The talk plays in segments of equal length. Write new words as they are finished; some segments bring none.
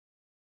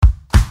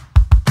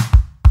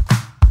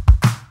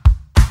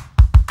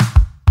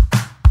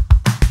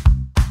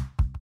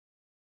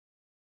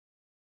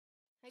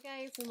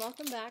Hi guys and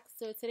welcome back.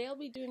 So today I'll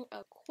be doing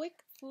a quick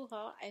food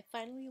haul. I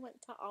finally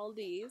went to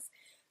Aldi's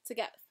to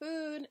get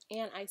food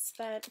and I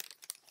spent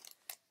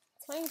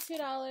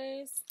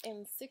 $22.16.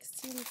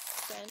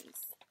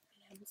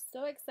 I'm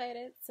so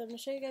excited. So I'm going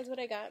to show you guys what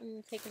I got.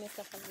 I'm taking this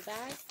stuff out of the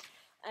bag.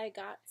 I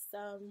got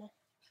some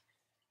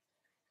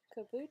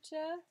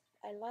kombucha.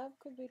 I love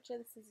kombucha.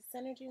 This is a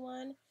Synergy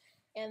one.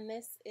 And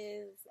this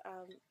is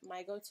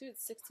my go-to.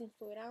 It's 16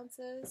 fluid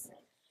ounces.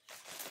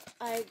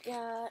 I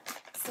got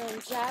some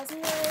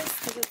jasmine rice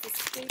because it's a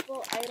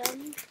staple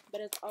item, but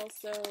it's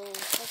also, look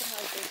at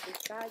how big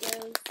this bag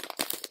is.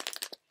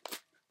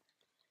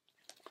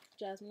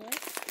 Jasmine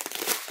rice.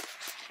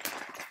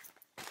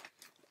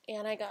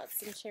 And I got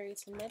some cherry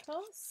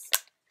tomatoes.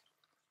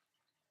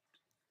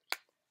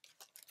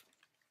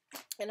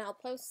 And I'll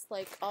post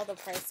like all the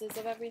prices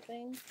of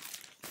everything.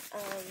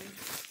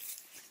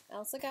 I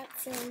also got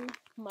some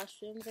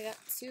mushrooms. I got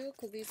two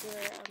because these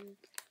were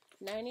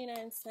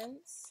 99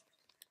 cents.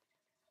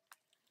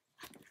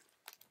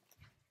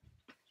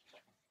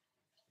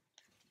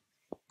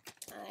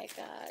 I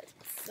got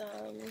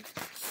some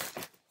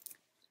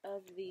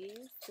of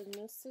these, the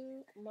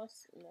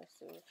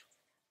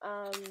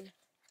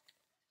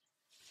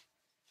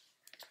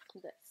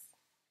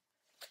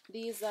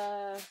these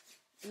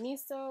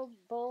miso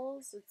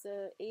bowls. It's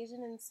a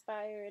Asian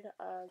inspired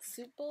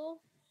soup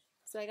bowl.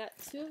 So I got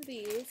two of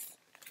these.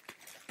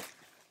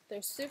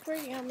 They're super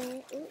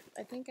yummy. Ooh,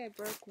 I think I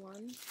broke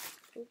one.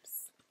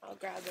 Oops. I'll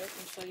grab it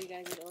and show you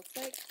guys what it looks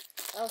like.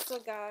 I also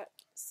got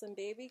some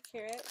baby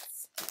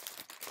carrots,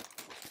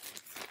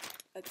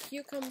 a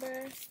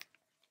cucumber.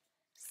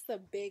 This is a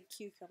big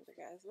cucumber,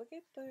 guys. Look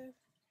at see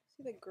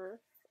the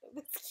girth of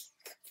this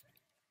cucumber.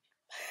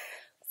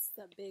 This is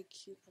a big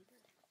cucumber.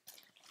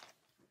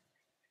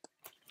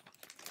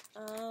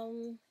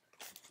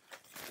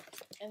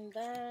 And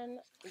then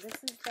this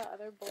is the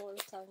other bowl I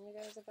was telling you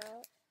guys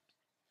about.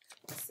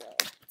 So,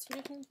 two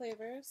different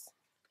flavors.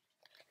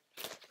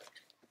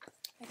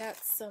 I got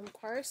some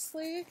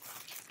parsley.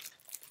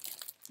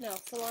 No,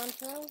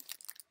 cilantro.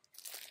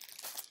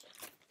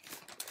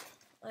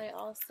 I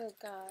also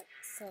got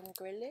some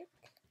garlic.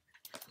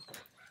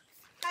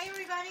 Hi,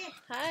 everybody.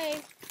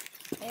 Hi.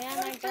 And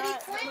I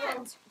got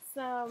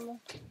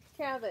some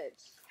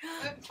cabbage.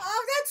 Oh,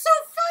 that's so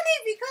funny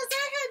because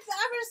I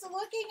was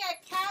looking at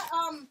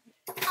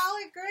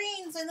collard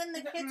greens, and then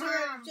the kids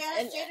were.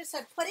 Jada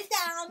said, "Put it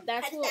down."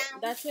 That's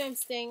who I'm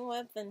staying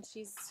with, and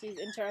she's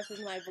interrupted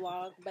my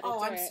vlog. But oh,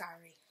 it's I'm right.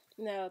 sorry.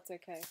 No, it's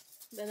okay.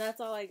 Then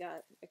that's all I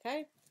got.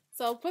 Okay.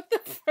 So I'll put the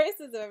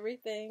prices of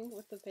everything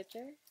with the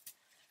picture,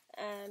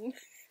 and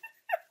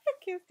I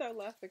can't start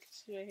laughing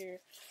because she's right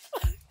here.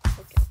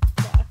 Okay.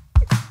 Bye.